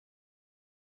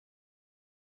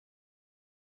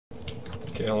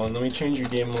Okay, hold on. Let me change your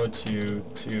game mode to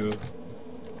 2.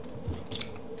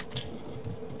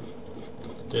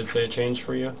 Did it say it changed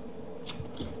for you?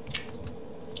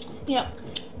 Yep.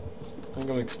 I think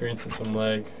I'm experiencing some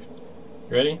lag.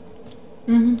 You ready?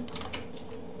 Mm-hmm.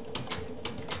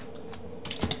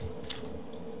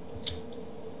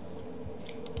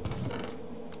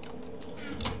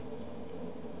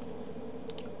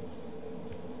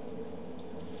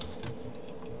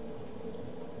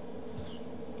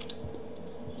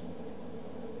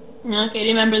 Okay, do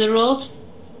you remember the rules?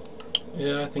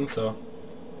 Yeah, I think so.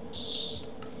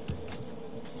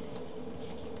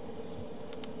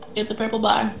 Get the purple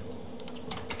bar.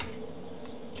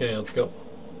 Okay, let's go.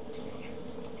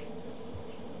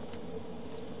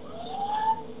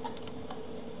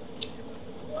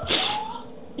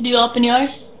 Do you open yours?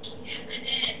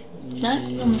 No?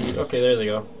 Okay, there they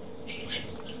go.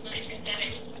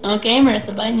 Okay,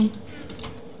 Marissa, bye me.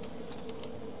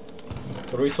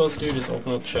 What are we supposed to do? Just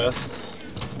open up chests?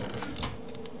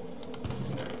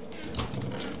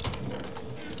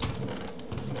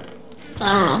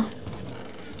 I don't know.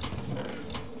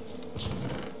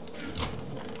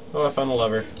 Oh, I found a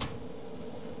lever.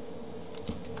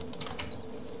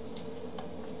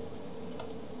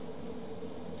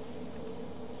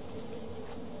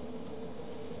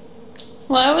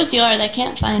 Where was yours? I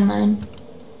can't find mine.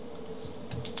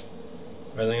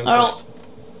 I think I'm Oh, supposed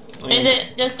to... is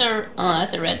it just a... Oh,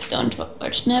 that's a redstone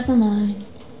torch. Never mind.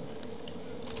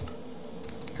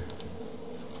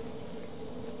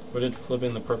 What did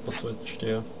flipping the purple switch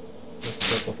do?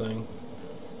 The purple thing.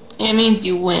 It means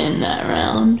you win that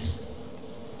round.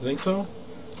 You think so?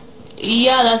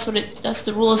 Yeah, that's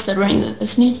the rule said right in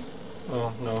this me.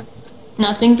 Oh, no.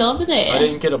 Nothing's over there. I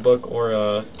didn't get a book or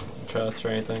a chest or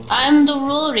anything. I'm the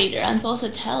rule reader. I'm supposed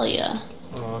to tell you.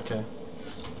 Oh, okay.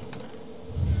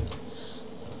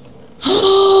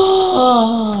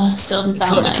 Still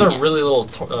found It's a mine. really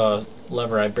little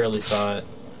lever. I barely saw it.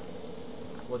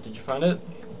 What, did you find it?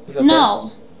 Is that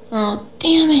No. Oh,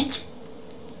 damn it.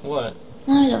 there? What?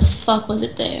 Why the fuck was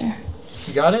it there?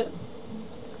 You got it?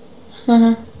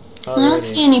 Uh-huh. I don't Alrighty.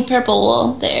 see any purple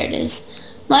wool. There it is.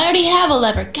 I already have a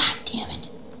lever. God damn it.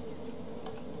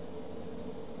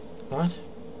 What?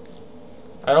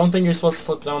 I don't think you're supposed to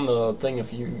flip down the thing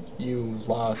if you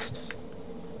lost.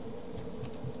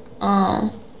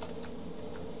 Oh.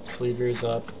 Sleeve yours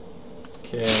up.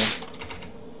 Okay.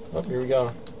 Oh, here we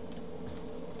go.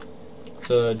 It's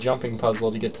a jumping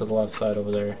puzzle to get to the left side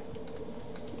over there.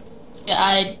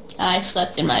 Yeah, I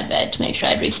slept in my bed to make sure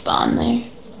I'd respawn there.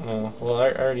 Oh, well,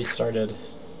 I already started.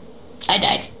 I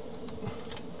died.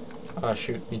 Ah,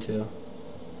 shoot, me too.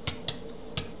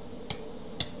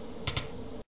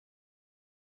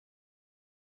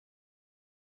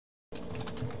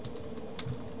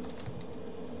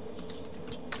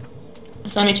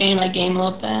 Just let me change my game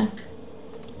mode back.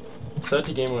 Set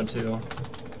to game mode 2.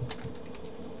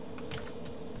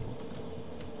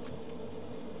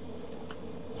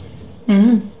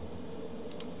 Mm-hmm.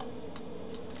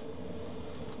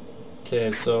 Okay,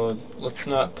 so let's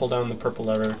not pull down the purple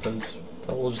lever, because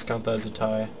we'll just count that as a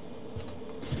tie.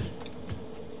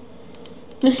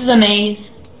 This is a maze.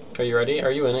 Are you ready?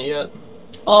 Are you in it yet?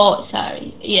 Oh,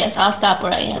 sorry. Yes, I'll stop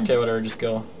where I am. Okay, whatever, just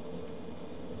go.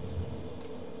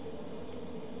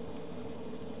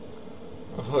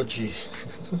 Oh,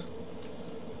 jeez.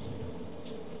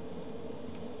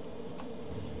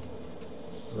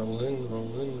 Roll in,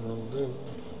 roll in, roll in.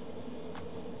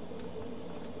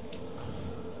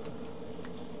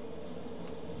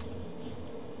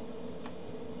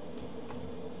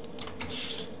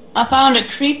 I found a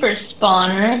creeper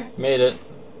spawner. Made it.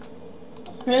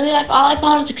 Really? All I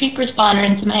found was a creeper spawner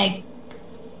and some egg.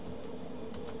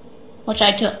 Which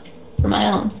I took for my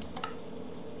own.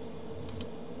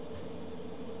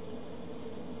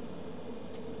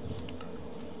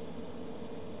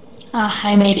 Ah,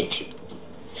 I made it too.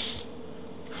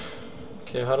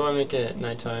 Okay, how do I make it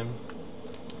nighttime?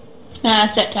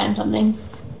 Set time something.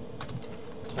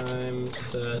 Time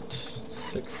set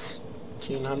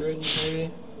 1600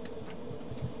 maybe?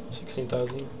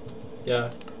 16,000? Yeah.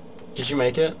 Did you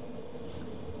make it?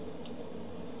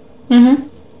 Mm-hmm.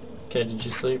 Okay, did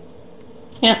you sleep?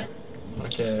 Yep.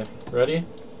 Okay, ready?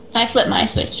 I flipped my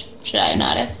switch. Should I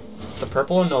not have? The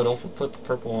purple one? No, don't flip the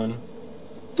purple one.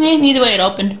 Either way it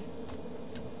opened.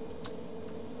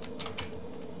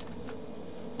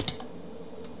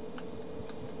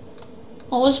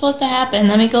 What was supposed to happen?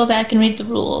 Let me go back and read the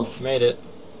rules. Made it.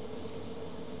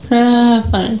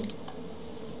 Fun.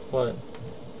 What?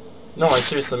 No, I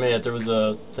seriously made it. There was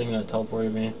a thing that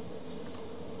teleported me.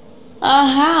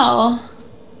 How?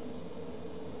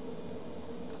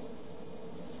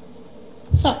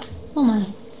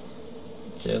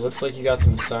 looks like you got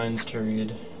some signs to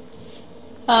read.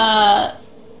 A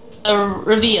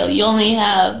reveal. You only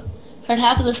have heard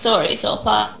half of the story so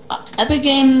far. Every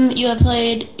game you have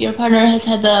played, your partner has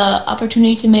had the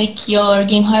opportunity to make your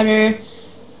game harder,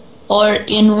 or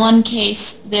in one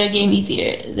case, their game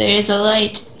easier. There is a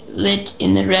light lit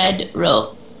in the red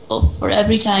row for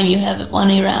every time you have won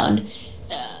a round.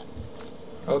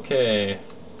 Okay.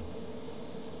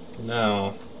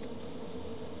 Now.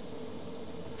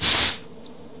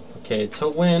 Okay, to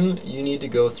win, you need to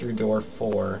go through door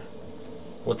 4.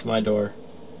 What's my door?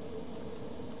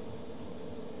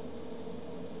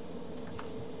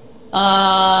 4.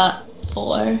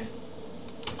 I'll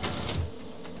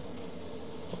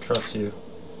trust you.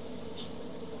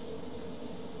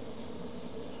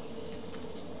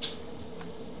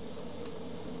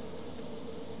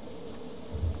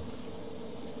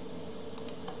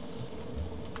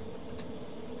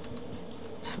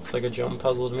 This looks like a jump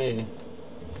puzzle to me.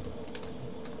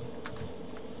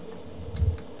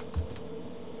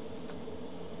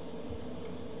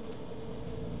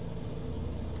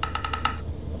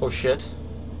 Oh shit.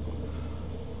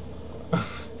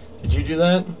 Did you do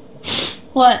that?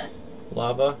 What?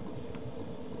 Lava?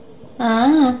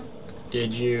 Ah.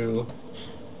 Did you?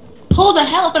 Pull the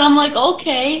help, and I'm like,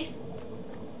 okay.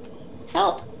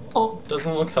 Help. Oh,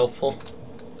 Doesn't look helpful.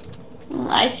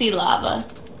 I see lava.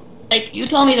 Like, you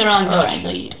told me the wrong door. Oh,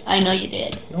 shit. I know you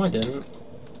did. No, I didn't.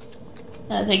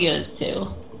 I think it was 2.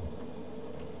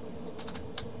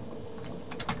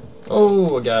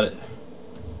 Oh, I got it.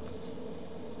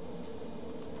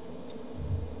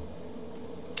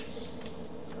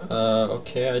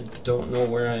 Okay, I don't know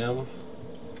where I am.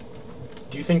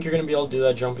 Do you think you're gonna be able to do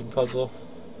that jumping puzzle?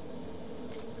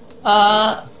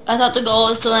 I thought the goal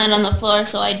was to land on the floor,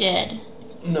 so I did.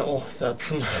 No,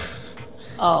 that's not...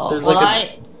 Oh, There's well,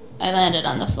 like I landed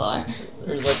on the floor.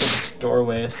 There's like a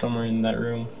doorway somewhere in that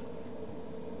room.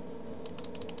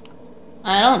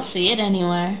 I don't see it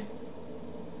anywhere.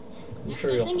 I'm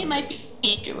sure I you'll think it find might be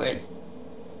afterwards.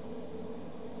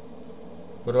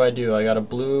 What do I do? I got a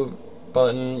blue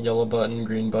button, yellow button,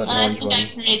 green button, I orange think I button.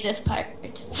 can read this part.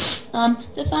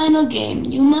 The final game.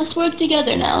 You must work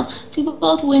together now to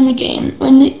both win the game.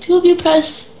 When the two of you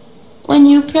when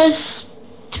you press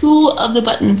 2 of the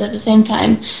buttons at the same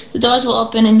time, the doors will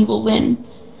open and you will win.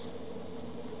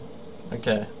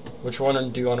 Okay. Which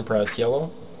one do you want to press?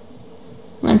 Yellow?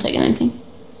 1 second, let me see.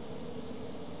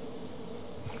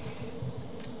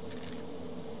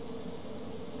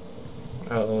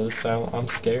 Uh-oh, this sound... I'm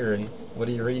scared. What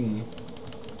are you reading?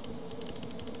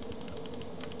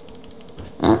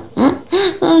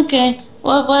 Okay.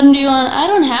 What button do you want? I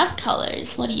don't have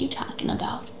colors. What are you talking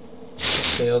about?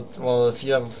 Okay, well, if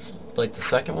you have, like, the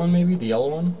second one, maybe? The yellow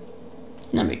one?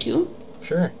 Number 2?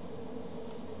 Sure.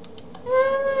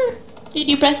 Did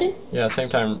you press it? Yeah, same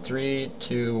time. 3,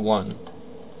 2, 1.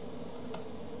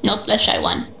 Nope, let's try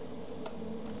 1.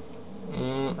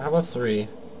 How about 3?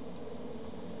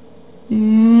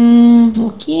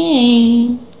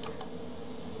 Okay.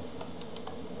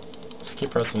 Just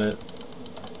keep pressing it.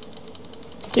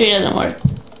 3 doesn't work.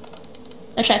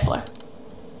 Let's try 4.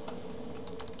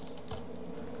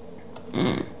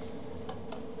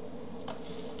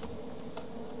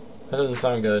 That doesn't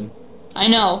sound good. I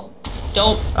know.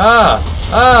 Don't. Ah!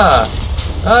 Ah!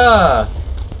 Ah!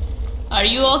 Are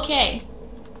you okay?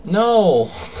 No!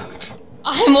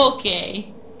 I'm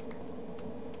okay.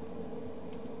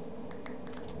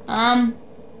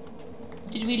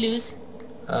 Did we lose?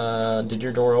 Did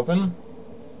your door open?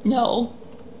 No.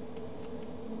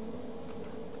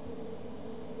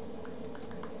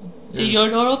 Did your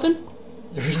door open?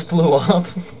 Yours blew up.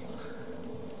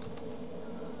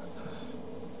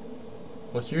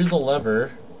 Well, here's a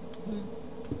lever.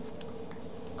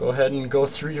 Go ahead and go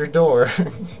through your door.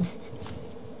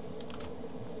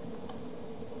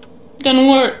 Gonna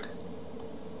work.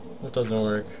 That doesn't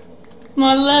work.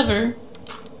 My lever.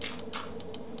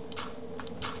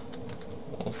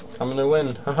 Well, I'm gonna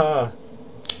win. Haha.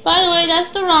 By the way,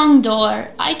 that's the wrong door.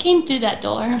 I came through that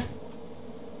door.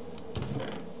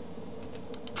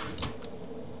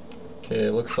 Okay,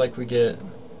 looks like we get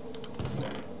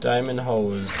diamond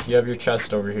hose. You have your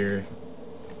chest over here.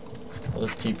 I'll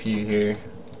just TP you here.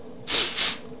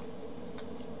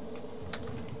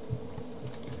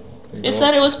 It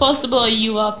said it was supposed to blow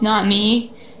you up, not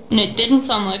me. And it didn't,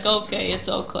 so I'm like, okay, it's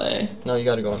okay. No, you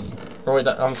gotta go in. Or wait,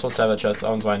 I'm supposed to have that chest. That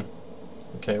one's mine.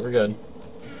 Okay, we're good.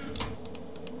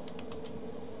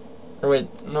 Or wait,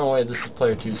 no, wait, this is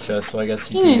player 2's chest, so I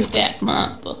guess you Give do me get this. back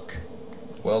my book.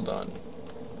 Well done.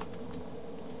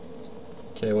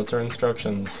 Okay, what's our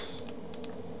instructions?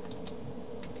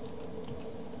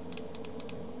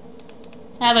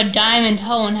 Have a diamond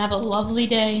hoe and have a lovely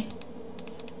day.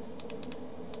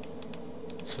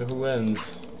 So who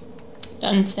wins?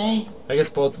 Doesn't say. I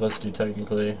guess both of us do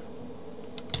technically.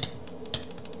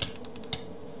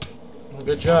 Well,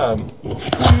 good job.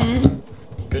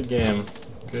 Mm-hmm. Good game.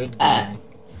 Good game.